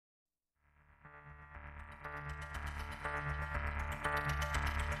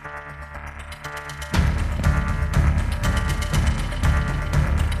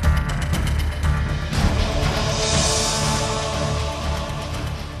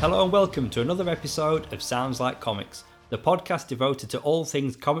Hello and welcome to another episode of Sounds Like Comics, the podcast devoted to all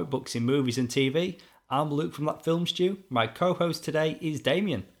things comic books in movies and TV. I'm Luke from That Film Stew. My co-host today is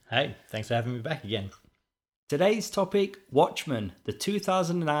Damien. Hey, thanks for having me back again. Today's topic, Watchmen, the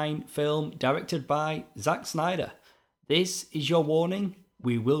 2009 film directed by Zack Snyder. This is your warning,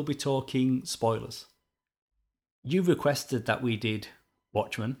 we will be talking spoilers. You requested that we did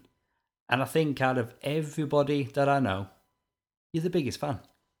Watchmen, and I think out of everybody that I know, you're the biggest fan.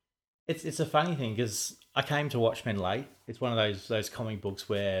 It's a funny thing because I came to Watchmen late. It's one of those comic books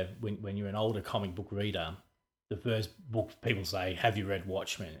where when you're an older comic book reader, the first book people say, have you read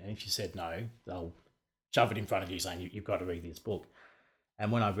Watchmen? And if you said no, they'll shove it in front of you saying you've got to read this book.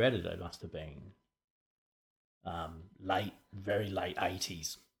 And when I read it, it must have been very late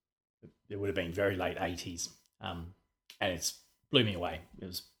 80s. It would have been very late 80s. And it's blew me away. It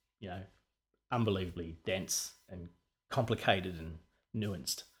was, unbelievably dense and complicated and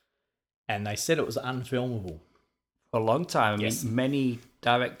nuanced. And they said it was unfilmable. For a long time. Yes. I mean, many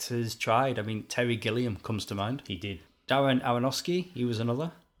directors tried. I mean, Terry Gilliam comes to mind. He did. Darren Aronofsky, he was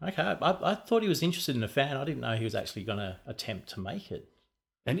another. Okay, I thought he was interested in a fan. I didn't know he was actually going to attempt to make it.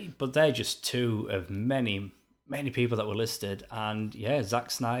 But they're just two of many, many people that were listed. And yeah,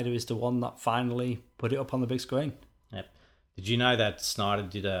 Zack Snyder is the one that finally put it up on the big screen. Yep. Did you know that Snyder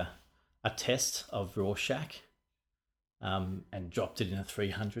did a test of Rorschach and dropped it in a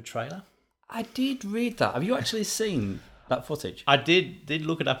 300 trailer? I did read that. Have you actually seen that footage? I did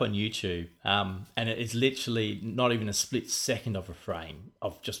look it up on YouTube, and it's literally not even a split second of a frame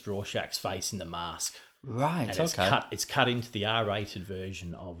of just Rorschach's face in the mask. Right, and okay. It's cut into the R-rated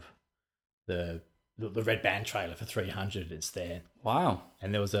version of the Red Band trailer for 300. It's there. Wow.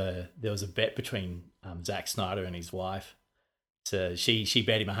 And there was a bet between Zack Snyder and his wife. So she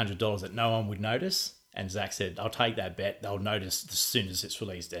bet him $100 that no one would notice. And Zack said, I'll take that bet. They'll notice as soon as it's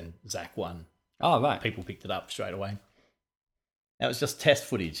released. And Zack won. Oh, right. People picked it up straight away. That was just test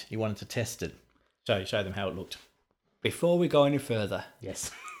footage. He wanted to test it. Show them how it looked. Before we go any further, Yes.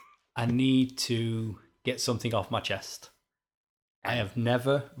 I need to get something off my chest. I have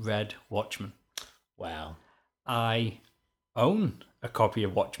never read Watchmen. Wow. I own a copy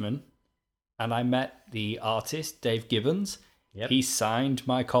of Watchmen, and I met the artist, Dave Gibbons. Yep. He signed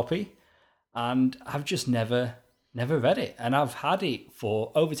my copy, and I've just never read it. And I've had it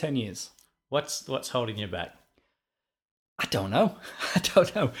for over 10 years. What's holding you back? I don't know.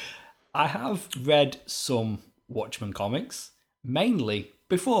 I have read some Watchmen comics, mainly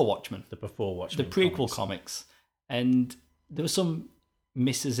before Watchmen. The before Watchmen. The prequel comics. And there were some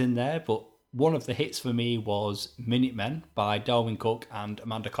misses in there, but one of the hits for me was Minutemen by Darwyn Cooke and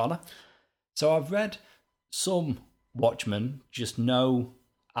Amanda Conner. So I've read some Watchmen, just no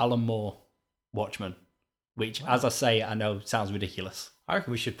Alan Moore Watchmen, which, as I say, I know sounds ridiculous. I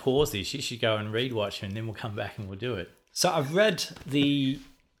reckon we should pause this. You should go and read Watchmen, then we'll come back and we'll do it. So I've read the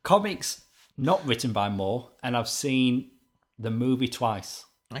comics not written by Moore, and I've seen the movie twice.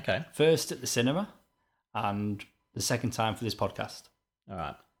 Okay. First at the cinema, and the second time for this podcast. All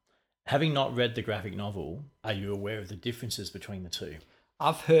right. Having not read the graphic novel, are you aware of the differences between the two?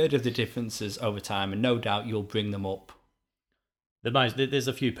 I've heard of the differences over time, and no doubt you'll bring them up. There's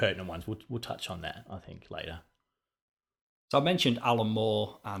a few pertinent ones. We'll touch on that, I think, later. So I mentioned Alan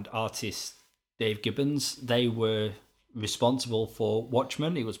Moore and artist Dave Gibbons. They were responsible for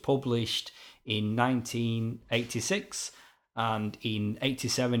Watchmen. It was published in 1986, and in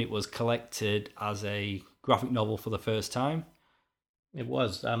 87 it was collected as a graphic novel for the first time. It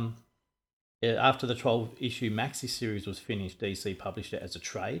was. After the 12-issue Maxi series was finished, DC published it as a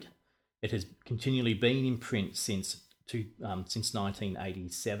trade. It has continually been in print since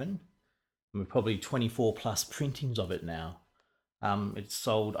 1987. And we're probably 24 plus printings of it now. It's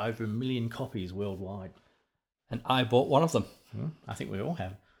sold over 1 million copies worldwide. And I bought one of them. I think we all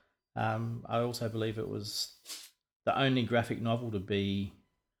have. I also believe it was the only graphic novel to be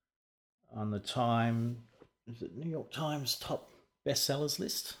on the New York Times top bestsellers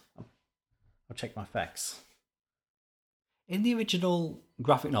list. I'll check my facts. In the original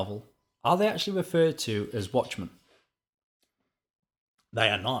graphic novel, are they actually referred to as Watchmen? They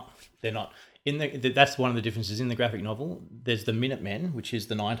are not. They're not. That's one of the differences in the graphic novel. There's the Minutemen, which is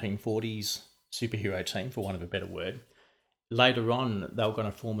the 1940s superhero team, for want of a better word. Later on, they were going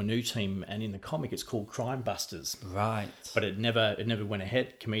to form a new team, and in the comic, it's called Crime Busters. Right. But it never went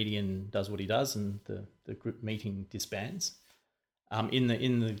ahead. Comedian does what he does, and the group meeting disbands. In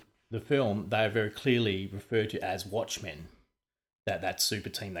the film, they are very clearly referred to as Watchmen. That super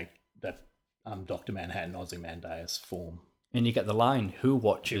team that Dr. Manhattan, Ozymandias form. And you get the line, who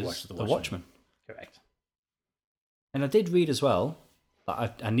watches the Watchmen? Correct. And I did read as well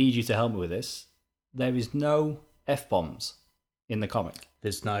I need you to help me with this. There is no F-bombs in the comic.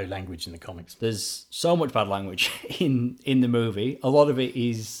 There's no language in the comics. There's so much bad language in the movie. A lot of it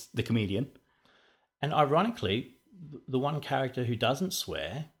is the comedian. And ironically, the one character who doesn't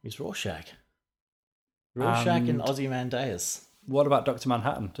swear is Rorschach. Rorschach and Ozymandias. What about Dr.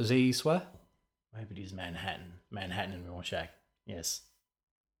 Manhattan? Does he swear? Maybe it is Manhattan. Manhattan and Rorschach. Yes.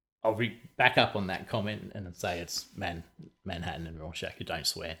 I'll back up on that comment and say it's Manhattan and Rorschach who don't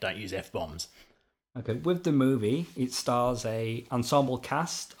swear. Don't use F-bombs. Okay, with the movie, it stars a ensemble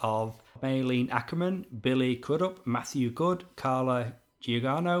cast of Maylene Ackerman, Billy Crudup, Matthew Good, Carla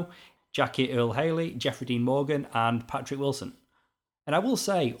Giordano, Jackie Earle Haley, Jeffrey Dean Morgan, and Patrick Wilson. And I will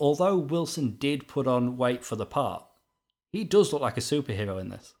say, although Wilson did put on weight for the part, he does look like a superhero in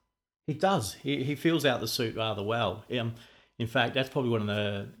this. He does. He fills out the suit rather well. In fact, that's probably one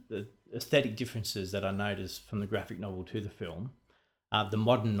of the aesthetic differences that I noticed from the graphic novel to the film. The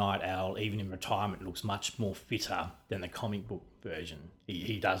modern Night Owl, even in retirement, looks much more fitter than the comic book version.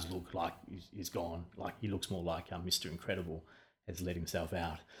 He does look like he's gone. Like he looks more like Mr. Incredible has let himself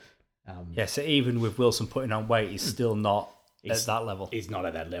out. So even with Wilson putting on weight, he's still not at that level. He's not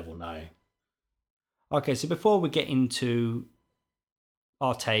at that level, no. Okay, so before we get into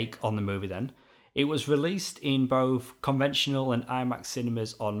our take on the movie then, it was released in both conventional and IMAX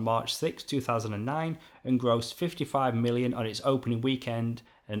cinemas on March 6, 2009 and grossed $55 million on its opening weekend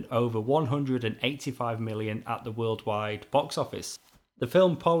and over $185 million at the worldwide box office. The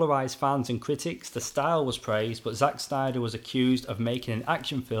film polarised fans and critics. The style was praised, but Zack Snyder was accused of making an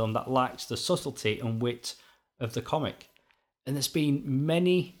action film that lacked the subtlety and wit of the comic. And there's been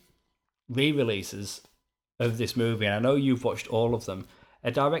many re-releases of this movie, and I know you've watched all of them. A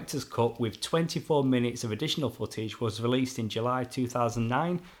director's cut with 24 minutes of additional footage was released in July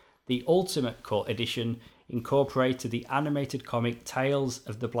 2009. The Ultimate Cut edition incorporated the animated comic Tales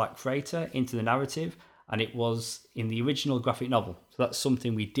of the Black Freighter into the narrative, and it was in the original graphic novel. So that's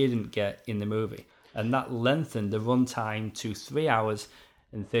something we didn't get in the movie. And that lengthened the runtime to 3 hours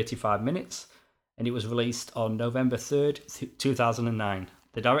and 35 minutes, and it was released on November 3rd, 2009.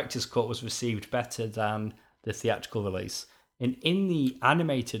 The director's cut was received better than the theatrical release. And in the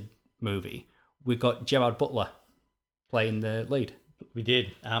animated movie, we got Gerard Butler playing the lead. We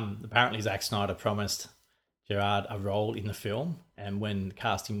did. Apparently, Zack Snyder promised Gerard a role in the film, and when the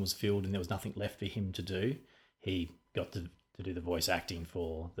casting was filled and there was nothing left for him to do, he got to do the voice acting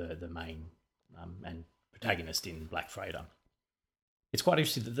for the main and protagonist in Black Freighter. It's quite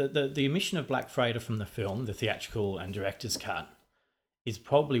interesting. The omission of Black Freighter from the film, the theatrical and director's cut, is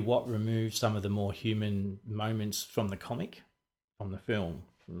probably what removed some of the more human moments from the comic, from the film,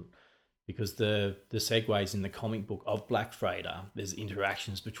 because the segues in the comic book of Black Freighter, there's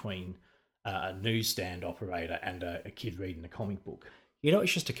interactions between a newsstand operator and a kid reading a comic book. You know,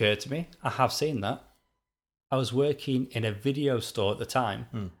 it's just occurred to me, I have seen that. I was working in a video store at the time,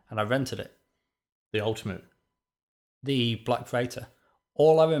 and I rented it. The Ultimate. The Black Freighter.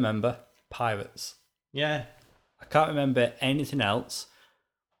 All I remember, pirates. Yeah. I can't remember anything else.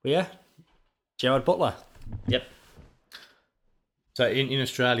 But yeah, Gerard Butler. Yep. So in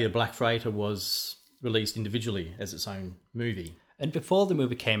Australia, Black Freighter was released individually as its own movie. And before the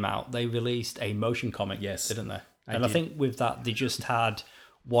movie came out, they released a motion comic, yes, didn't they? I think with that, they just had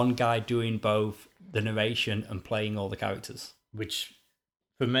one guy doing both the narration and playing all the characters. Which,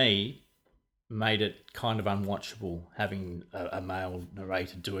 for me, made it kind of unwatchable, having a male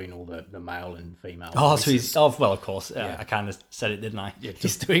narrator doing all the male and female voices. So well, of course. Yeah. I kind of said it, didn't I? Yeah,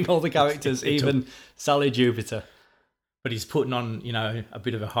 he's doing all the characters, even Sally Jupiter. But he's putting on, a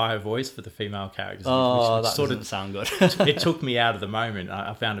bit of a higher voice for the female characters. Oh, that doesn't sound good. It took me out of the moment.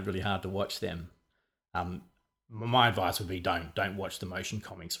 I found it really hard to watch them. My advice would be don't watch the motion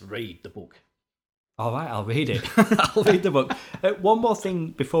comics. Read the book. All right, I'll read it. I'll read the book. One more thing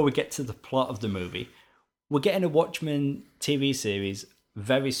before we get to the plot of the movie. We're getting a Watchmen TV series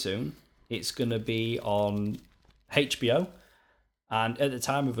very soon. It's going to be on HBO. And at the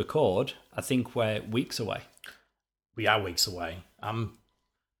time of record, I think we're weeks away. We are weeks away. I'm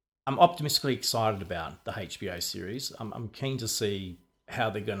optimistically excited about the HBO series. I'm keen to see how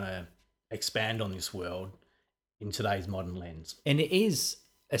they're going to expand on this world in today's modern lens. And it is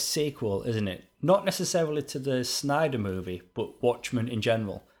a sequel, isn't it? Not necessarily to the Snyder movie, but Watchmen in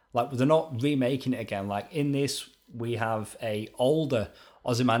general. Like, they're not remaking it again. Like, in this, we have a older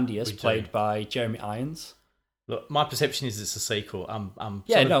Ozymandias played by Jeremy Irons. Look, my perception is it's a sequel.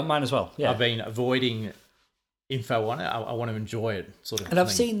 Mine as well. Yeah. I've been avoiding info on it. I want to enjoy it, sort of. And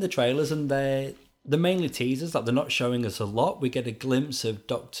I've seen the trailers, and they're mainly teasers. Like, they're not showing us a lot. We get a glimpse of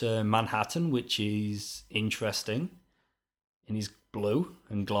Dr. Manhattan, which is interesting, and he's blue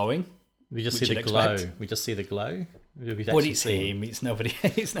and glowing. We just Which see the you'd glow. expect. We just see the glow. We'd But actually it's see him. It's nobody.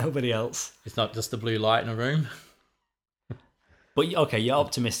 It's nobody else. It's not just the blue light in a room. But okay, you're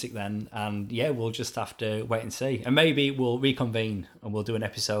optimistic then, and yeah, we'll just have to wait and see, and maybe we'll reconvene and we'll do an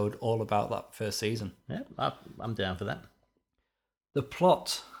episode all about that first season. Yeah, I'm down for that. The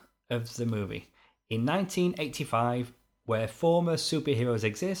plot of the movie. In 1985, where former superheroes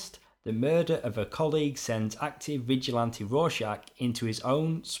exist, the murder of a colleague sends active vigilante Rorschach into his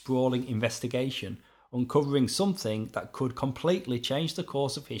own sprawling investigation, uncovering something that could completely change the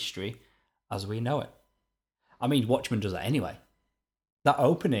course of history as we know it. I mean, Watchmen does that anyway. That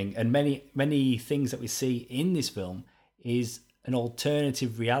opening and many things that we see in this film is an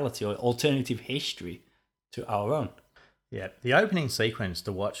alternative reality or alternative history to our own. Yeah, the opening sequence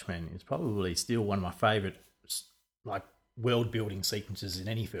to Watchmen is probably still one of my favourite, like, world-building sequences in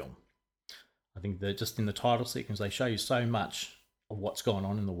any film. I think that just in the title sequence, they show you so much of what's going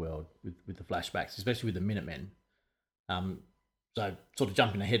on in the world with the flashbacks, especially with the Minutemen. So, sort of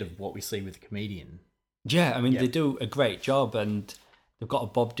jumping ahead of what we see with the comedian. Yeah, I mean, they do a great job, and they've got a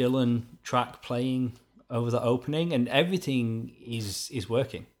Bob Dylan track playing over the opening, and everything is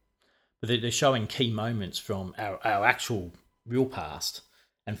working. But they're showing key moments from our actual real past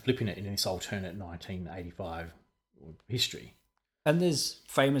and flipping it in this alternate 1985 history. And there's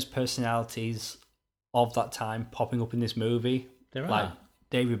famous personalities of that time popping up in this movie. There like are.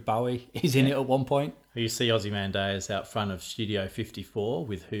 David Bowie is in it at one point. You see Ozymandias out front of Studio 54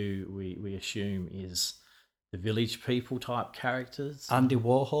 with who we assume is the Village People type characters. Andy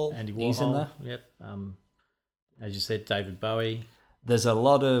Warhol. He's in there. Yep. As you said, David Bowie. There's a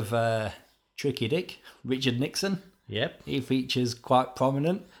lot of Tricky Dick, Richard Nixon. Yep. He features quite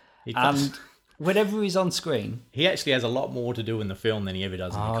prominent. He does. And whenever he's on screen... He actually has a lot more to do in the film than he ever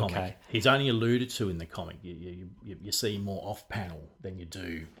does in the comic. Okay. He's only alluded to in the comic. You see more off-panel than you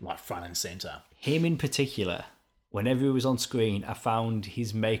do, like, front and centre. Him in particular, whenever he was on screen, I found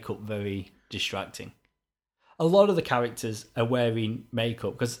his makeup very distracting. A lot of the characters are wearing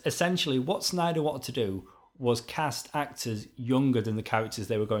makeup because essentially what Snyder wanted to do was cast actors younger than the characters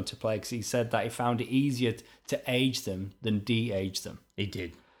they were going to play, because he said that he found it easier to age them than de-age them. He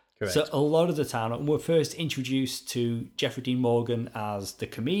did. Correct. So a lot of the time, when we're first introduced to Jeffrey Dean Morgan as the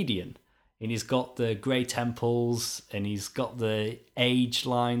comedian, and he's got the grey temples and he's got the age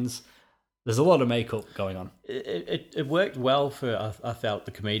lines, there's a lot of makeup going on. It worked well for, I felt,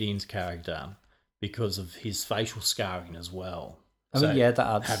 the comedian's character because of his facial scarring as well. I mean, yeah,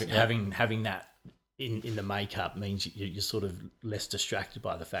 that adds... Having that in the makeup means you're sort of less distracted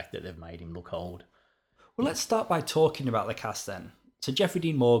by the fact that they've made him look old. Well, let's start by talking about the cast then. So Jeffrey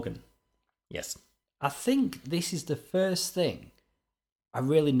Dean Morgan. Yes. I think this is the first thing I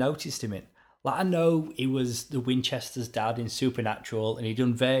really noticed him in. Like, I know he was the Winchester's dad in Supernatural and he'd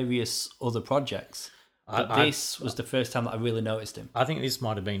done various other projects. But this was the first time that I really noticed him. I think this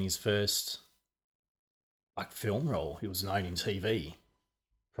might have been his first film role. He was known in TV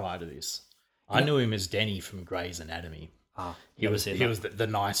prior to this. I knew him as Denny from Grey's Anatomy. He was the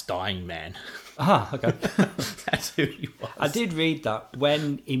nice dying man. Okay. That's who he was. I did read that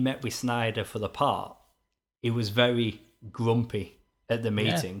when he met with Snyder for the part, he was very grumpy at the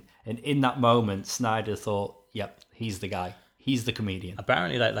meeting. Yeah. And in that moment, Snyder thought, yep, he's the guy. He's the comedian.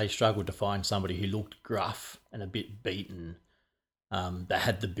 Apparently they struggled to find somebody who looked gruff and a bit beaten, that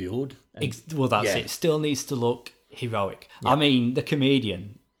had the build. Well, that's it. Still needs to look heroic. Yeah. I mean, the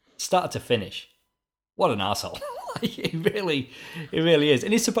comedian, start to finish, what an arsehole. It really is.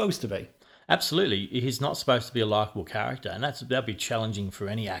 And he's supposed to be. Absolutely. He's not supposed to be a likeable character. And that'd be challenging for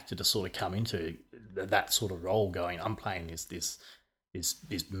any actor to sort of come into that sort of role going, I'm playing this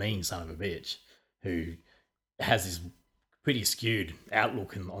mean son of a bitch who has this pretty skewed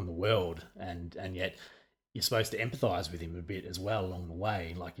outlook on the world. And yet you're supposed to empathise with him a bit as well along the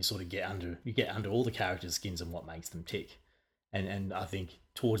way. Like you sort of get under all the characters' skins and what makes them tick. And I think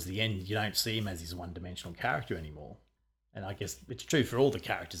towards the end, you don't see him as his one-dimensional character anymore. And I guess it's true for all the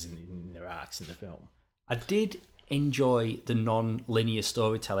characters in their arcs in the film. I did enjoy the non-linear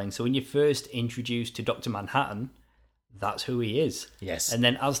storytelling. So when you're first introduced to Dr. Manhattan, that's who he is. Yes. And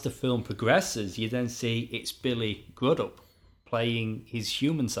then as the film progresses, you then see it's Billy Crudup playing his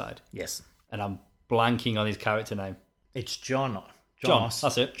human side. Yes. And I'm blanking on his character name. It's John.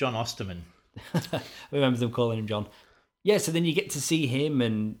 That's it. John Osterman. I remember them calling him John. Yeah, so then you get to see him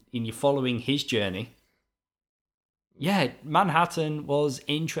and you're following his journey. Yeah, Manhattan was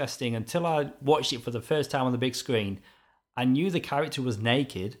interesting until I watched it for the first time on the big screen. I knew the character was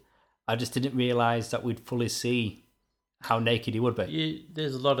naked. I just didn't realise that we'd fully see how naked he would be.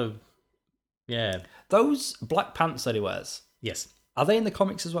 There's a lot of... Yeah. Those black pants that he wears. Yes. Are they in the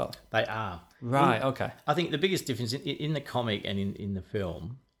comics as well? They are. Right, okay. I think the biggest difference in the comic and in the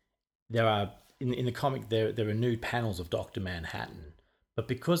film, there are in the comic there are nude panels of Dr. Manhattan, but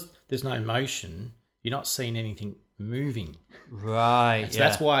because there's no motion, you're not seeing anything moving. Right. So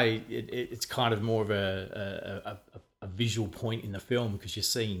that's why it's kind of more of a visual point in the film, because you're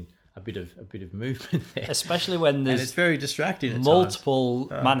seeing a bit of movement there, especially when there's and it's very distracting. At multiple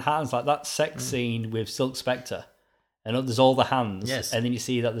Manhattans, like that sex scene with Silk Spectre. And there's all the hands, yes. And then you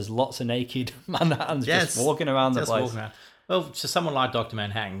see that there's lots of naked Manhattans just walking around the place. Well, to someone like Dr.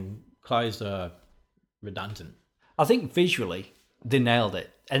 Manhattan, clothes are redundant. I think visually, they nailed it.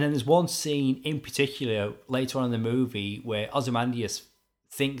 And then there's one scene in particular later on in the movie where Ozymandias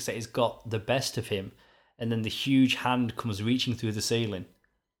thinks that he's got the best of him, and then the huge hand comes reaching through the ceiling.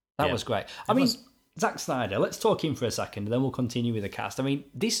 That was great. I mean, Zack Snyder, let's talk him for a second, and then we'll continue with the cast. I mean,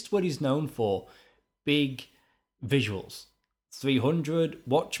 this is what he's known for. Big visuals. 300,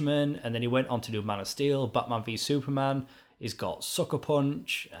 Watchmen, and then he went on to do Man of Steel, Batman v Superman. He's got Sucker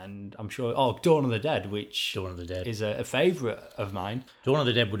Punch, and I'm sure Dawn of the Dead, which is a favourite of mine. Dawn of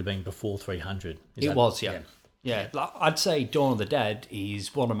the Dead would have been before 300. It was, yeah. I'd say Dawn of the Dead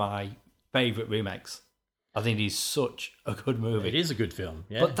is one of my favourite remakes. I think it's such a good movie. It is a good film,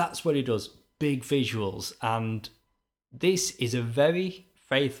 yeah. But that's what he does, big visuals, and this is a very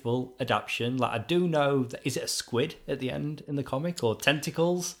faithful adaptation. Like, I do know that, is it a squid at the end in the comic, or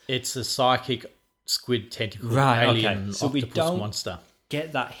tentacles? It's a psychic squid tentacle alien so octopus we don't monster.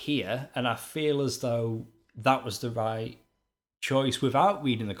 Get that here, and I feel as though that was the right choice. Without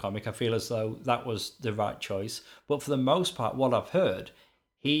reading the comic, I feel as though that was the right choice. But for the most part, what I've heard,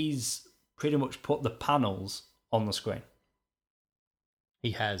 he's pretty much put the panels on the screen.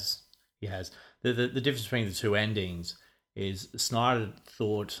 He has. The difference between the two endings is Snyder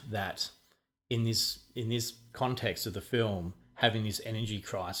thought that in this context of the film, having this energy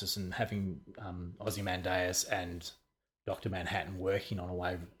crisis and having Ozymandias and Dr. Manhattan working on a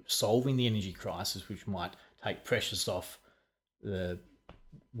way of solving the energy crisis, which might take pressures off the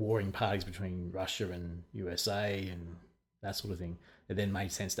warring parties between Russia and USA and that sort of thing, it then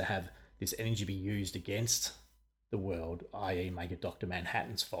made sense to have this energy be used against the world, i.e. make it Dr.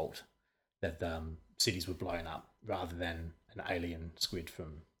 Manhattan's fault that cities were blown up rather than an alien squid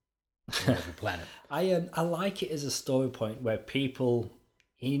from another planet. I like it as a story point where people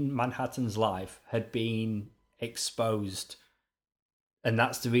in Manhattan's life had been exposed, and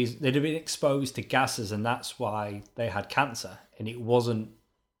that's the reason they'd have been exposed to gases, and that's why they had cancer, and it wasn't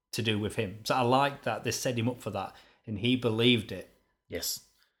to do with him. So I like that they set him up for that, and he believed it. Yes.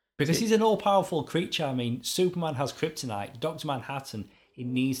 Because he's an all-powerful creature. I mean, Superman has kryptonite. Dr. Manhattan, he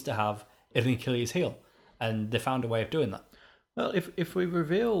needs to have an Achilles heel. And they found a way of doing that. Well, if we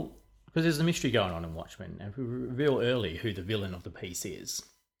reveal... Because there's a mystery going on in Watchmen. And if we reveal early who the villain of the piece is,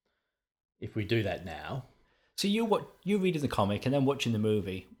 if we do that now... So you reading the comic and then watching the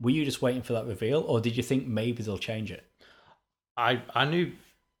movie, were you just waiting for that reveal? Or did you think maybe they'll change it? I knew...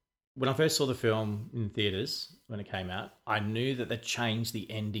 When I first saw the film in theatres, when it came out, I knew that they changed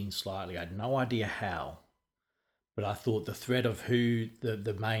the ending slightly. I had no idea how. But I thought the thread of who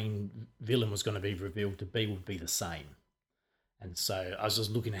the main villain was going to be revealed to be would be the same. And so I was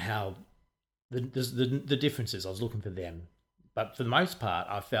just looking at how the differences, I was looking for them. But for the most part,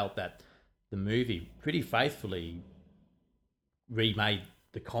 I felt that the movie pretty faithfully remade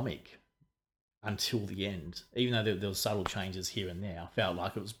the comic until the end. Even though there were subtle changes here and there, I felt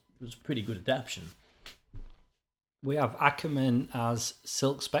like it was a pretty good adaptation. We have Ackerman as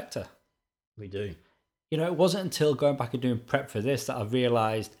Silk Spectre. We do. You know, it wasn't until going back and doing prep for this that I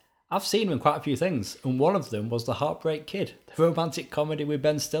realised I've seen him in quite a few things, and one of them was The Heartbreak Kid, the romantic comedy with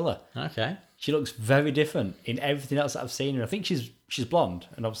Ben Stiller. Okay. She looks very different in everything else that I've seen her. I think she's blonde,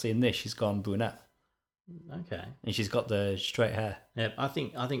 and obviously in this she's gone brunette. Okay. And she's got the straight hair. Yeah, I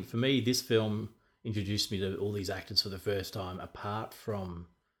think for me this film introduced me to all these actors for the first time, apart from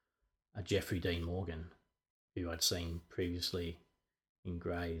Jeffrey Dean Morgan, who I'd seen previously in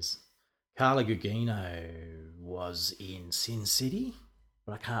Greys. Carla Gugino was in Sin City,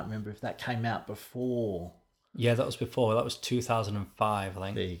 but I can't remember if that came out before. Yeah, that was before. That was 2005, I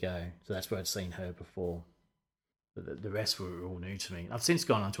think. There you go. So that's where I'd seen her before. But the rest were all new to me. I've since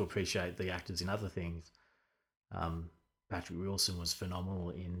gone on to appreciate the actors in other things. Patrick Wilson was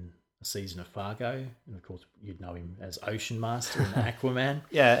phenomenal in a season of Fargo, and of course you'd know him as Ocean Master in Aquaman.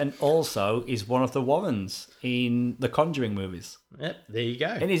 Yeah, and also he's one of the Warrens in the Conjuring movies. Yep, there you go.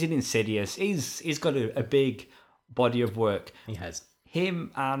 And he's in Insidious. He's got a big body of work. He has.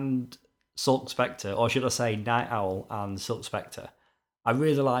 Him and Silk Spectre, or should I say Night Owl and Silk Spectre, I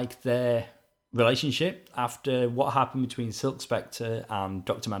really like their relationship after what happened between Silk Spectre and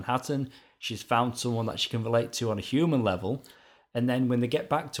Dr. Manhattan. She's found someone that she can relate to on a human level. And then when they get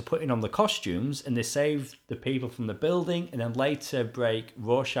back to putting on the costumes and they save the people from the building and then later break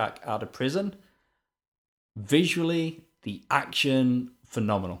Rorschach out of prison, visually, the action,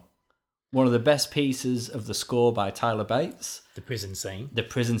 phenomenal. One of the best pieces of the score by Tyler Bates. The prison scene. The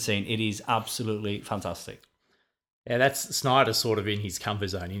prison scene. It is absolutely fantastic. Yeah, that's Snyder sort of in his comfort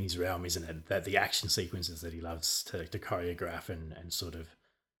zone, in his realm, isn't it? That the action sequences that he loves to choreograph and sort of...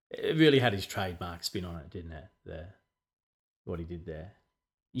 It really had his trademark spin on it, didn't it? What he did there.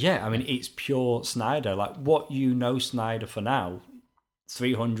 Yeah, I mean, it's pure Snyder. Like, what you know Snyder for now,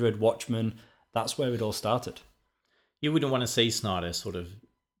 300, Watchmen, that's where it all started. You wouldn't want to see Snyder sort of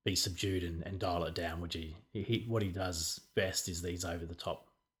be subdued and dial it down, would you? What he does best is these over-the-top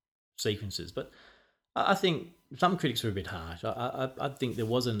sequences. But I think some critics were a bit harsh. I think there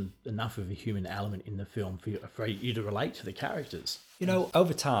wasn't enough of a human element in the film for you to relate to the characters. You know,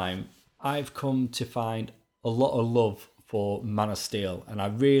 over time, I've come to find a lot of love for Man of Steel, and I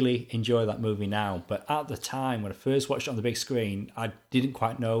really enjoy that movie now. But at the time, when I first watched it on the big screen, I didn't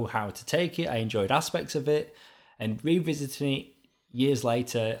quite know how to take it. I enjoyed aspects of it, and revisiting it years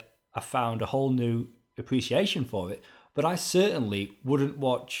later, I found a whole new appreciation for it. But I certainly wouldn't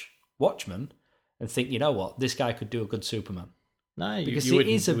watch Watchmen and think, you know what, this guy could do a good Superman. No, because it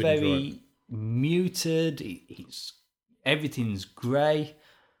is a very muted. Everything's grey.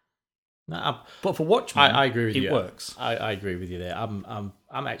 No, but for Watchmen, I agree with you. It works. I agree with you there. I'm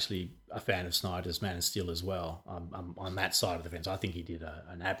actually a fan of Snyder's Man of Steel as well. I'm on that side of the fence. I think he did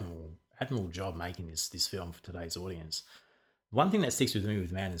an admirable job making this film for today's audience. One thing that sticks with me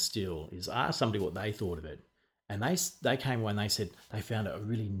with Man of Steel is I asked somebody what they thought of it, and they came away and they said they found it a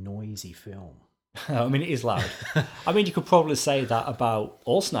really noisy film. I mean, it is loud. I mean, you could probably say that about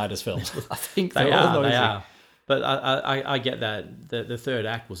all Snyder's films. I think they they're all noisy. They are. But I get that. The third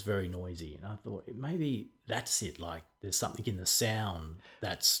act was very noisy, and I thought maybe that's it. Like, there's something in the sound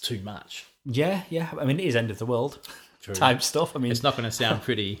that's too much. Yeah. I mean, it is end of the world type stuff. I mean, it's not going to sound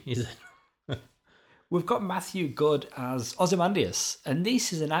pretty, is it? We've got Matthew Good as Ozymandias, and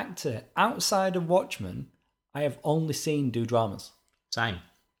this is an actor outside of Watchmen I have only seen do dramas. Same.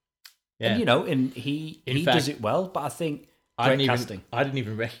 Yeah. And he does it well, but I think great casting. I didn't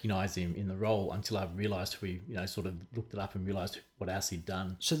even recognise him in the role until I realised sort of looked it up and realised what else he'd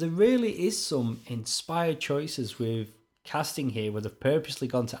done. So there really is some inspired choices with casting here where they've purposely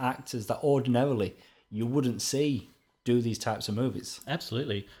gone to actors that ordinarily you wouldn't see do these types of movies.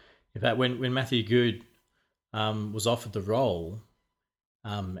 Absolutely. In fact, when Matthew Good was offered the role,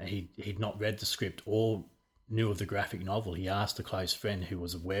 he'd not read the script or knew of the graphic novel. He asked a close friend who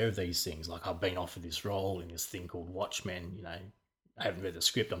was aware of these things, like, I've been offered this role in this thing called Watchmen, I haven't read the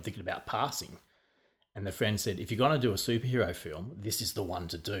script, I'm thinking about passing. And the friend said, if you're going to do a superhero film, this is the one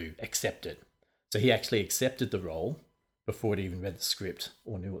to do, accept it. So he actually accepted the role before he'd even read the script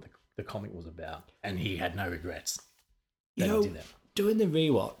or knew what the comic was about, and he had no regrets. Doing the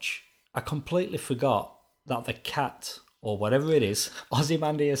rewatch, I completely forgot that the cat, or whatever it is,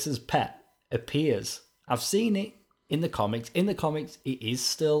 Ozymandias' pet, appears. I've seen it in the comics. In the comics, it is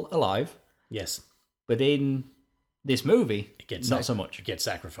still alive. Yes. But in this movie, not so much. It gets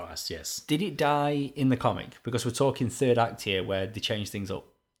sacrificed, yes. Did it die in the comic? Because we're talking third act here where they change things up.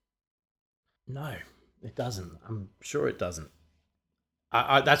 No, it doesn't. I'm sure it doesn't.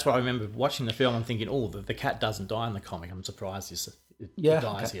 That's what I remember watching the film. I'm thinking, the cat doesn't die in the comic. I'm surprised it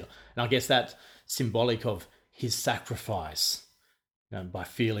dies here. And I guess that's symbolic of his sacrifice, by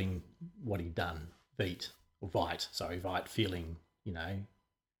feeling what he'd done. Veidt feeling,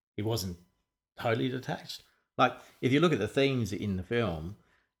 he wasn't totally detached. Like, if you look at the themes in the film,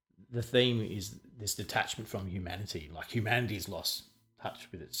 the theme is this detachment from humanity. Like, humanity's lost touch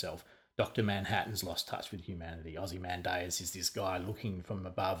with itself. Dr. Manhattan's lost touch with humanity. Ozymandias is this guy looking from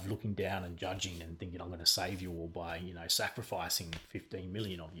above, looking down and judging and thinking, I'm going to save you all by, sacrificing 15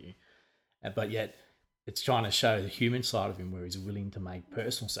 million of you. But yet, it's trying to show the human side of him where he's willing to make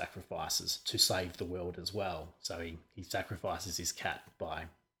personal sacrifices to save the world as well. So he sacrifices his cat by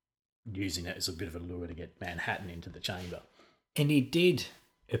using it as a bit of a lure to get Manhattan into the chamber. And he did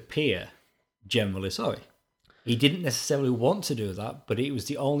appear generally sorry. He didn't necessarily want to do that, but it was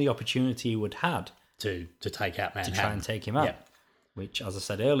the only opportunity he would had to take out Manhattan. To try and take him out, which, as I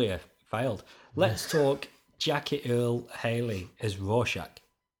said earlier, failed. Let's talk Jackie Earle Haley as Rorschach.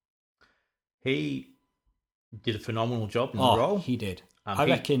 He did a phenomenal job in the role. He did. I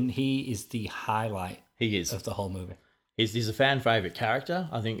reckon he is the highlight of the whole movie. He's a fan favourite character.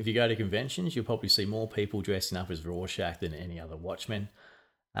 I think if you go to conventions, you'll probably see more people dressing up as Rorschach than any other Watchmen.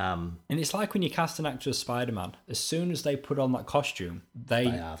 Um, And it's like when you cast an actor as Spider-Man, as soon as they put on that costume, they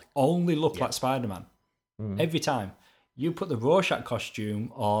are. only look like Spider-Man. Every time. You put the Rorschach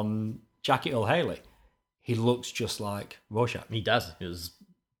costume on Jackie Earl Haley, he looks just like Rorschach. he does. It was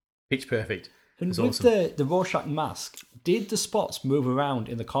pitch perfect. And It's with awesome. the Rorschach mask, did the spots move around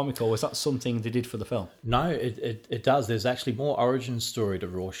in the comic, or was that something they did for the film? No, it does. There's actually more origin story to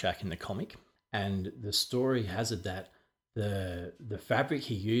Rorschach in the comic, and the story has it that the fabric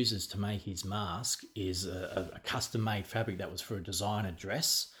he uses to make his mask is a custom made fabric that was for a designer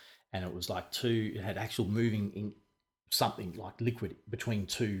dress, and it was like it had actual moving in something like liquid between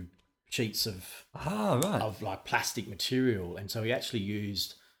two sheets of Right. like plastic material, and so he actually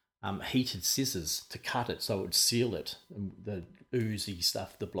used heated scissors to cut it so it would seal it, and the oozy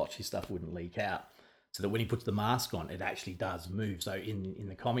stuff, the blotchy stuff wouldn't leak out. So that when he puts the mask on, it actually does move. So in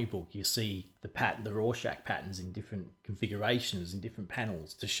the comic book, you see the Rorschach patterns in different configurations in different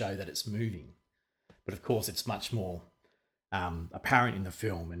panels to show that it's moving. But of course, it's much more apparent in the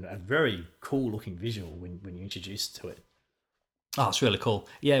film, and a very cool looking visual when you're introduced to it. Oh, it's really cool.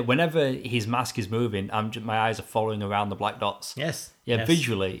 Yeah, whenever his mask is moving, my eyes are following around the black dots. Yes. Yeah, yes.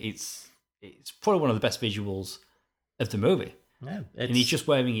 visually, it's probably one of the best visuals of the movie. Yeah, And he's just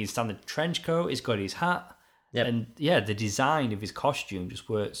wearing his standard trench coat. He's got his hat. Yep. And yeah, the design of his costume just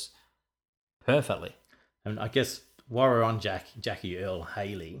works perfectly. And I guess while we're on Jackie Earl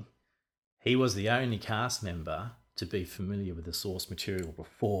Haley, he was the only cast member to be familiar with the source material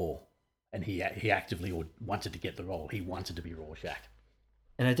before, and he actively wanted to get the role. He wanted to be Rorschach.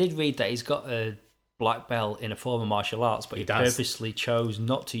 And I did read that he's got a black belt in a form of martial arts, but he does. purposely chose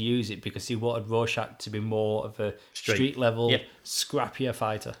not to use it because he wanted Rorschach to be more of a street level, Yep. scrappier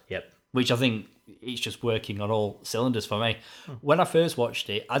fighter. Yep. Which I think it's just working on all cylinders for me. When I first watched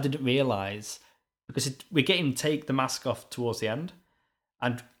it, I didn't realise, because we get him take the mask off towards the end,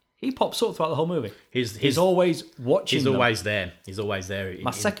 and he pops up throughout the whole movie. He's always watching He's them. always there. He's always there.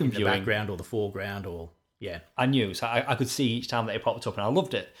 In second the viewing- background or the foreground or I knew, so I could see each time that he popped up, and I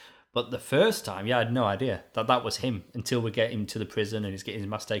loved it. But the first time, I had no idea that was him until we get him to the prison and he's getting his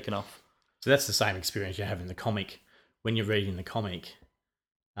mask taken off. So that's the same experience you have in the comic. When you're reading the comic,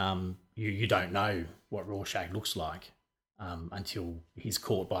 you don't know what Rorschach looks like until he's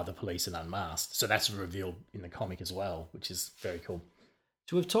caught by the police and unmasked. So that's revealed in the comic as well, which is very cool.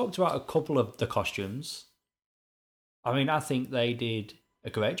 So we've talked about a couple of the costumes. I mean, I think they did a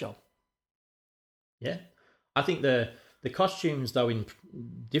great job. Yeah, I think the costumes, though, in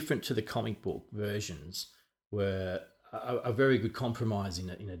different to the comic book versions, were a very good compromise in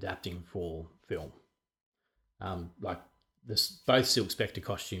adapting for film. Like both Silk Spectre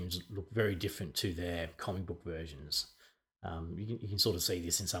costumes look very different to their comic book versions. You can sort of see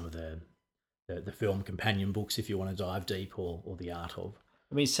this in some of the film companion books if you want to dive deep, or the art of.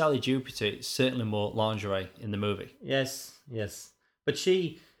 I mean, Sally Jupiter is certainly more lingerie in the movie. Yes, but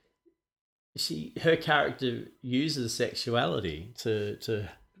her character uses sexuality to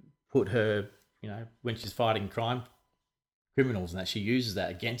put her, when she's fighting criminals and that, she uses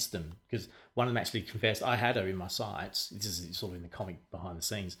that against them, because one of them actually confessed, I had her in my sights. This is sort of in the comic behind the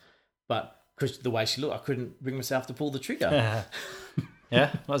scenes, but because the way she looked, I couldn't bring myself to pull the trigger.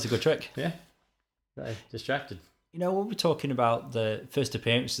 Yeah, that's a good trick. Yeah, so distracted. When we're talking about the first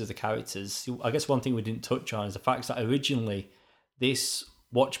appearances of the characters, I guess one thing we didn't touch on is the fact that originally this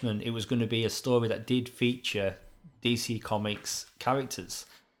Watchmen, it was going to be a story that did feature DC Comics characters.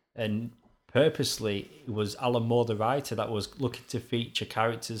 And purposely, it was Alan Moore, the writer, that was looking to feature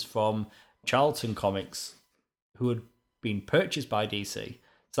characters from Charlton Comics who had been purchased by DC.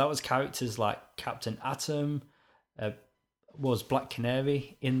 So that was characters like Captain Atom, was Black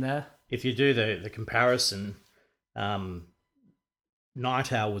Canary in there? If you do the comparison,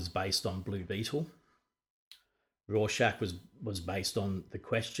 Night Owl was based on Blue Beetle. Rorschach was based on The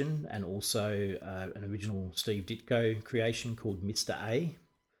Question, and also an original Steve Ditko creation called Mr. A.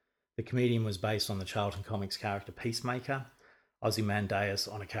 The Comedian was based on the Charlton Comics character Peacemaker. Ozymandias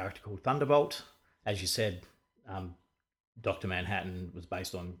on a character called Thunderbolt. As you said, Dr. Manhattan was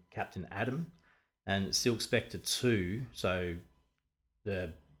based on Captain Atom. And Silk Spectre 2, so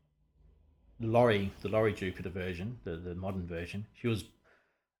the Laurie Jupiter version, the modern version, she was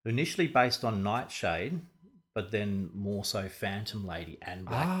initially based on Nightshade, but then more so Phantom Lady and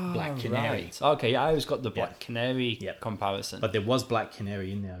Black Canary. Right. Okay, I always got the Black Canary comparison. But there was Black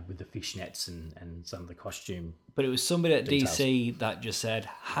Canary in there with the fishnets and some of the costume. But it was somebody at details. DC that just said,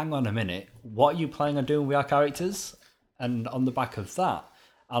 hang on a minute, what are you planning on doing with our characters? And on the back of that,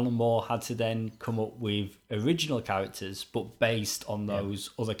 Alan Moore had to then come up with original characters, but based on those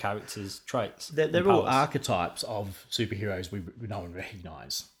other characters' traits. They're all archetypes of superheroes we know and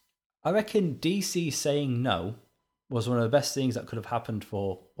recognise. I reckon DC saying no was one of the best things that could have happened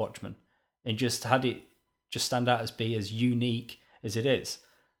for Watchmen, and just had it just stand out as be as unique as it is.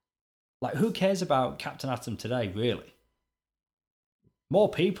 Like, who cares about Captain Atom today, really? More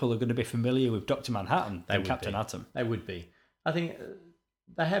people are going to be familiar with Dr. Manhattan than Captain Atom. They would be. I think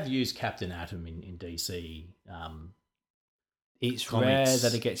they have used Captain Atom in DC. It's comics. rare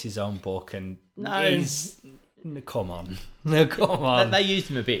that he gets his own book, and No. come on. No, come on. They used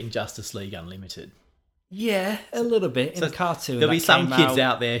him a bit in Justice League Unlimited. Yeah, a little bit in a cartoon. There'll be some kids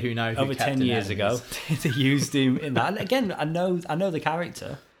out there who know who over Captain 10 years Atom ago. is. They used him in that. And again, I know the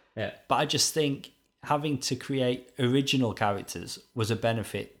character, Yeah. but I just think having to create original characters was a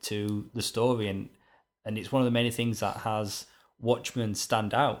benefit to the story, and it's one of the many things that has Watchmen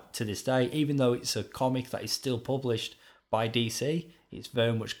stand out to this day. Even though it's a comic that is still published by DC, it's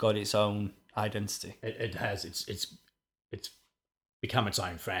very much got its own identity. It has. It's become its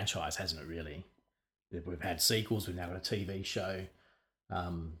own franchise, hasn't it? Really, we've had sequels. We've now got a TV show.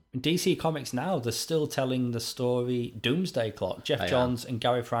 DC Comics now, they're still telling the story Doomsday Clock. Jeff Johns and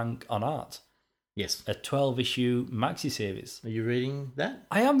Gary Frank on art. Yes, a 12-issue maxi series. Are you reading that?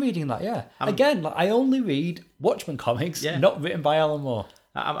 I am reading that. Yeah. Again, I only read Watchmen comics, not written by Alan Moore.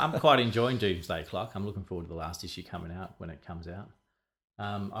 I'm quite enjoying Doomsday Clock. I'm looking forward to the last issue coming out when it comes out.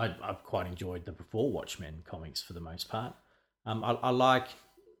 I've quite enjoyed the before Watchmen comics for the most part. I like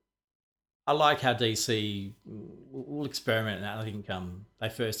how DC will experiment. And I think they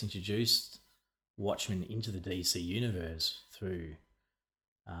first introduced Watchmen into the DC universe through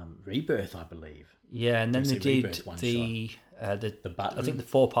Rebirth, I believe. Yeah, and then they did the Button. I think the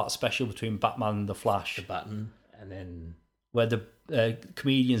 4-part special between Batman and the Flash. The Button, and then where the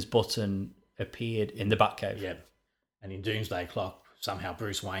comedian's Button appeared in the Batcave. Yeah, and in Doomsday Clock, somehow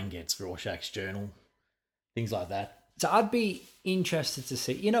Bruce Wayne gets Rorschach's journal, things like that. So I'd be interested to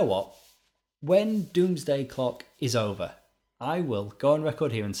see. You know what? When Doomsday Clock is over, I will go on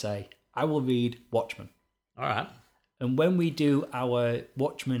record here and say I will read Watchmen. All right. And when we do our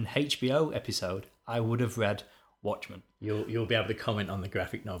Watchmen HBO episode, I would have read Watchmen. You'll be able to comment on the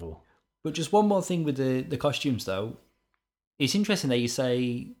graphic novel. But just one more thing with the costumes, though. It's interesting that you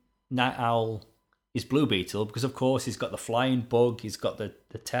say Night Owl is Blue Beetle, because, of course, he's got the flying bug, he's got the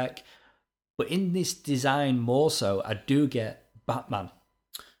tech. But in this design more so, I do get Batman.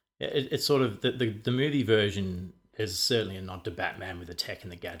 It's sort of the movie version is certainly a nod to Batman with the tech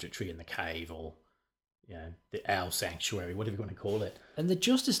and the gadgetry in the cave, or the Owl Sanctuary, whatever you want to call it. And the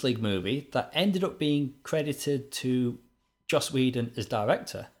Justice League movie that ended up being credited to Joss Whedon as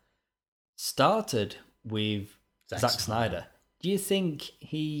director started with Zack Snyder. Do you think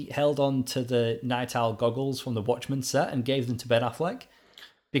he held on to the Night Owl goggles from the Watchmen set and gave them to Ben Affleck?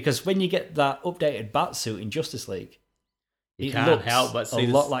 Because when you get that updated Batsuit in Justice League, it looks a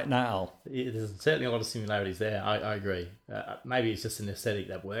lot like Night Owl. There's certainly a lot of similarities there. I agree. Maybe it's just an aesthetic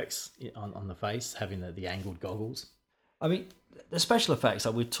that works on the face, having the angled goggles. I mean, the special effects,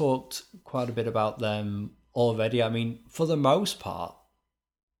 we've talked quite a bit about them already. I mean, for the most part,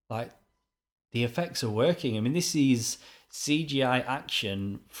 the effects are working. I mean, this is CGI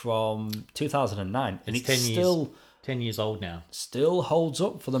action from 2009, and it's still 10 years old now. Still holds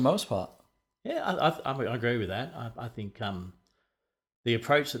up for the most part. Yeah, I agree with that. I think the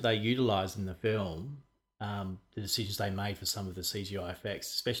approach that they utilised in the film, the decisions they made for some of the CGI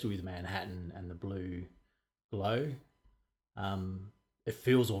effects, especially with Manhattan and the blue glow, it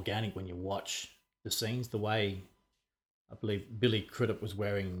feels organic when you watch the scenes. The way I believe Billy Crudup was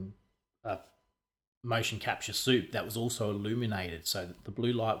wearing a motion capture suit that was also illuminated, so that the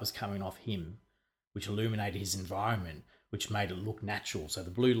blue light was coming off him, which illuminated his environment, which made it look natural. So the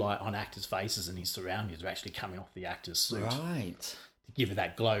blue light on actors' faces and his surroundings are actually coming off the actor's suit. Right. To give it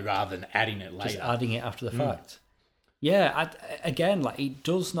that glow rather than adding it later. Just adding it after the fact. Yeah, again, it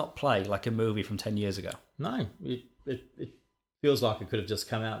does not play like a movie from 10 years ago. No, it feels like it could have just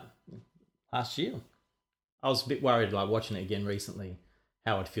come out last year. I was a bit worried, watching it again recently,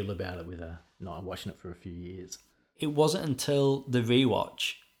 how I'd feel about it with not watching it for a few years. It wasn't until the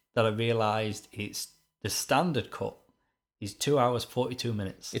rewatch that I realised it's the standard cut is 2 hours 42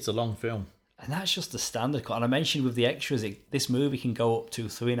 minutes. It's a long film, and that's just the standard cut. And I mentioned with the extras, this movie can go up to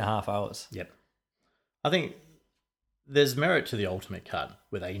 3.5 hours. Yep. I think there's merit to the ultimate cut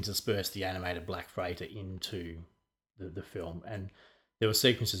where they intersperse the animated Black Freighter into the film, and there were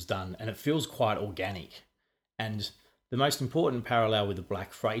sequences done, and it feels quite organic. And the most important parallel with the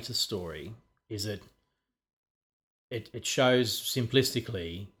Black Freighter story is that it shows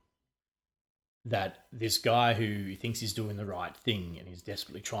simplistically that this guy who thinks he's doing the right thing and he's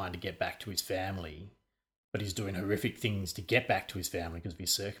desperately trying to get back to his family, but he's doing horrific things to get back to his family because of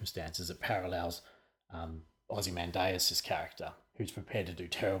his circumstances. It parallels Ozymandias' character, who's prepared to do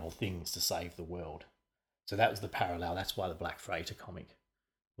terrible things to save the world. So that was the parallel. That's why the Black Freighter comic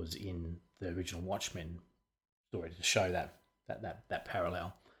was in the original Watchmen story, to show that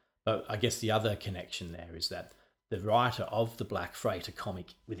parallel. But I guess the other connection there is that the writer of the Black Freighter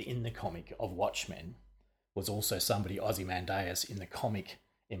comic within the comic of Watchmen was also somebody Ozymandias in the comic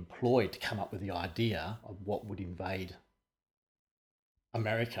employed to come up with the idea of what would invade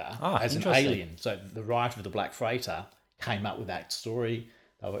America as an alien. So the writer of the Black Freighter came up with that story.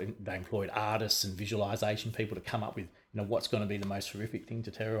 They employed artists and visualization people to come up with, what's going to be the most horrific thing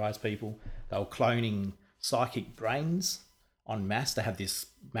to terrorize people. They were cloning psychic brains en masse to have this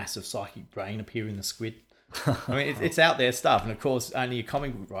massive psychic brain appear in the squid. I mean, it's out there stuff. And of course, only a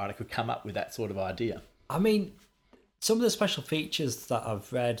comic book writer could come up with that sort of idea. I mean, some of the special features that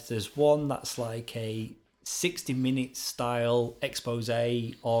I've read, there's one that's like a 60-minute style expose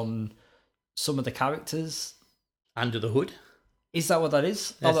on some of the characters. Under the Hood? Is that what that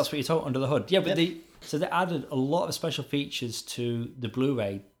is? Yes. Oh, that's what you're talking, Under the Hood. Yeah, but yep. They added a lot of special features to the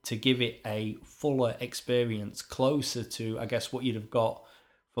Blu-ray to give it a fuller experience, closer to, I guess, what you'd have got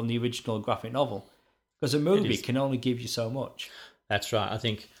from the original graphic novel. Because a movie can only give you so much. That's right. I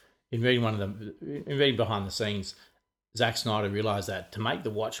think in reading behind the scenes, Zack Snyder realised that to make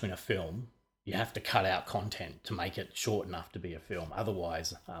The Watchmen a film, you have to cut out content to make it short enough to be a film.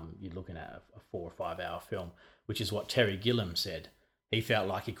 Otherwise, you're looking at a 4 or 5 hour film, which is what Terry Gilliam said. He felt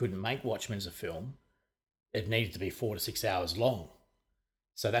like he couldn't make Watchmen as a film. It needed to be 4 to 6 hours long.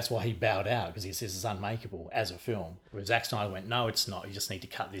 So that's why he bowed out, because he says it's unmakeable as a film. Whereas Zack Snyder went, no, it's not. You just need to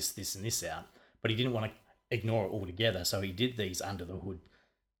cut this, this, and this out. But he didn't want to ignore it altogether. So he did these Under the Hood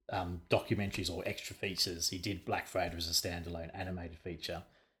documentaries or extra features. He did Black Freighter as a standalone animated feature.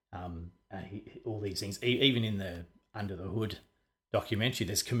 All these things. Even in the Under the Hood documentary,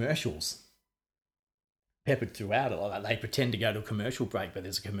 there's commercials peppered throughout it. They pretend to go to a commercial break, but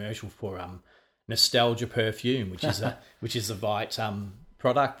there's a commercial for Nostalgia perfume, which is a Vite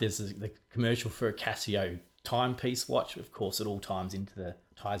product. There's the commercial for a Casio timepiece watch. Of course, it all ties into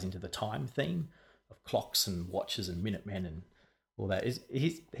the time theme of clocks and watches and Minutemen and all that.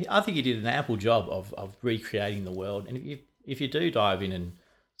 I think he did an ample job of recreating the world. And if you do dive in and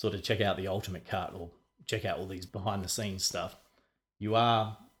sort of check out the Ultimate Cut or check out all these behind the scenes stuff, you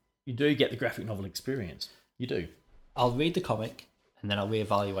do get the graphic novel experience. You do. I'll read the comic and then I'll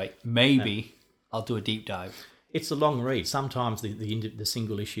reevaluate. Maybe I'll do a deep dive. It's a long read. Sometimes the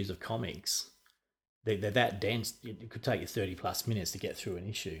single issues of comics, they're that dense, it could take you 30 plus minutes to get through an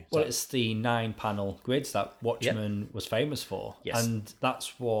issue. Well, it's the 9-panel grids that Watchmen was famous for. Yes. And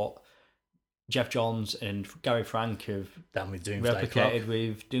that's what Jeff Johns and Gary Frank have done with Doomsday replicated Clock.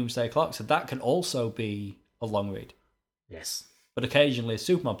 with Doomsday Clock. So that can also be a long read. Yes. But occasionally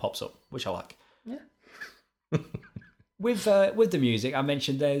Superman pops up, which I like. Yeah. With the music, I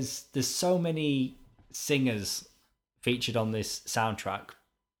mentioned there's so many singers featured on this soundtrack,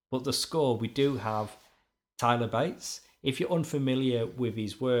 but the score, we do have Tyler Bates. If you're unfamiliar with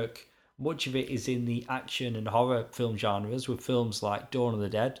his work, much of it is in the action and horror film genres, with films like Dawn of the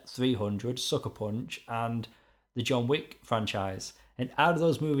Dead, 300, Sucker Punch, and the John Wick franchise. And out of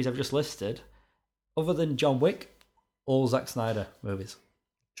those movies I've just listed, other than John Wick, all Zack Snyder movies.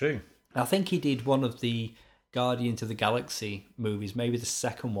 True. I think he did one of the Guardians of the Galaxy movies, maybe the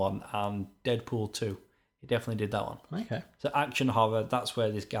second one, and Deadpool 2. He definitely did that one. Okay. So action horror, that's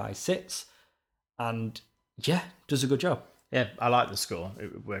where this guy sits. And yeah, does a good job. Yeah, I like the score.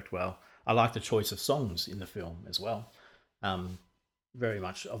 It worked well. I like the choice of songs in the film as well. Very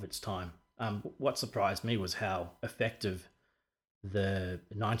much of its time. What surprised me was how effective the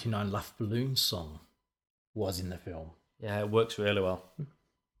 99 Luft Balloons song was in the film. Yeah, it works really well.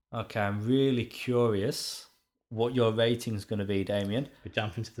 Okay, I'm really curious what your rating's going to be, Damien. We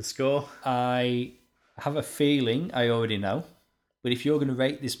jump into the score. I have a feeling I already know, but if you're going to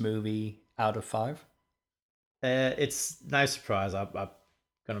rate this movie out of 5? It's no surprise. I'm going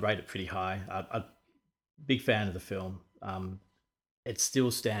to rate it pretty high. I'm big fan of the film. It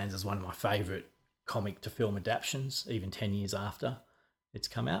still stands as one of my favourite comic to film adaptations, even 10 years after it's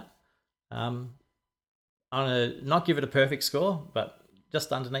come out. I'm going to not give it a perfect score, but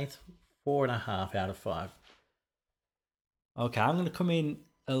just underneath 4.5 out of 5. Okay, I'm going to come in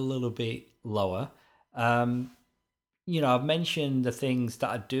a little bit lower. I've mentioned the things that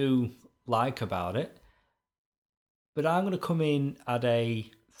I do like about it, but I'm going to come in at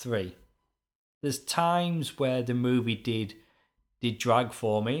a 3. there's times where the movie did drag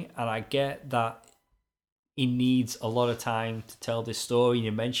for me, and I get that he needs a lot of time to tell this story.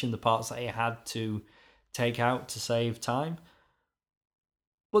 You mentioned the parts that he had to take out to save time.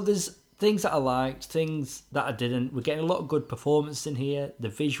 But there's things that I liked, things that I didn't. We're getting a lot of good performance in here. The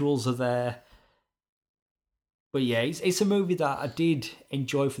visuals are there. But yeah, it's a movie that I did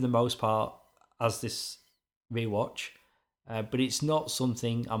enjoy for the most part as this rewatch. But it's not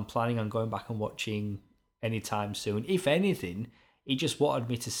something I'm planning on going back and watching anytime soon. If anything, he just wanted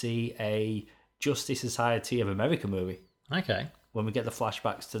me to see a Justice Society of America movie. Okay. When we get the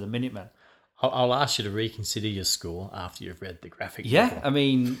flashbacks to the Minutemen. I'll ask you to reconsider your score after you've read the graphic Yeah, novel. I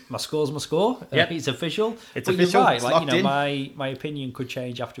mean, my score's my score. Yep. It's official. It's but official. You're right. It's Like, locked in. my opinion could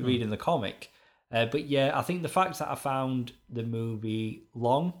change after reading the comic. But yeah, I think the fact that I found the movie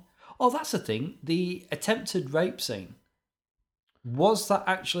long. Oh, that's the thing. The attempted rape scene. Was that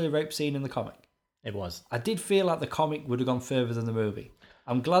actually a rape scene in the comic? It was. I did feel like the comic would have gone further than the movie.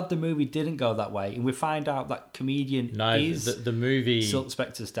 I'm glad the movie didn't go that way, and we find out that comedian is the movie. Silk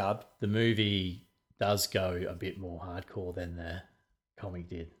Spectre's dad. The movie does go a bit more hardcore than the comic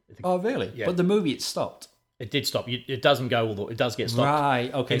did. Oh, really? Yeah. But the movie, it stopped. It did stop. It doesn't go all the. It does get stopped.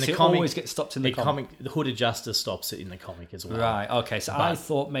 Right. Okay. In So the it comic, always gets stopped in the comic. The Hood of Justice stops it in the comic as well. Right. Okay. So But I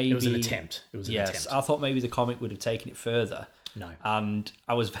thought maybe it was an attempt. Yes, I thought maybe the comic would have taken it further. No. And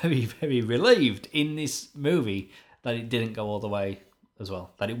I was very, very relieved in this movie that it didn't go all the way as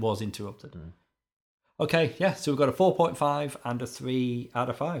well, that it was interrupted. Okay, yeah, so we've got a 4.5 and a 3 out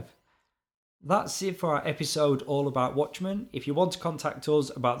of 5. That's it for our episode all about Watchmen. If you want to contact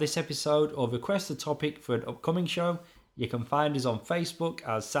us about this episode or request a topic for an upcoming show, you can find us on Facebook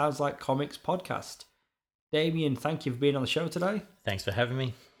as Sounds Like Comics Podcast. Damien, thank you for being on the show today. Thanks for having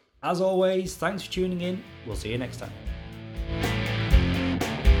me. As always, thanks for tuning in. We'll see you next time.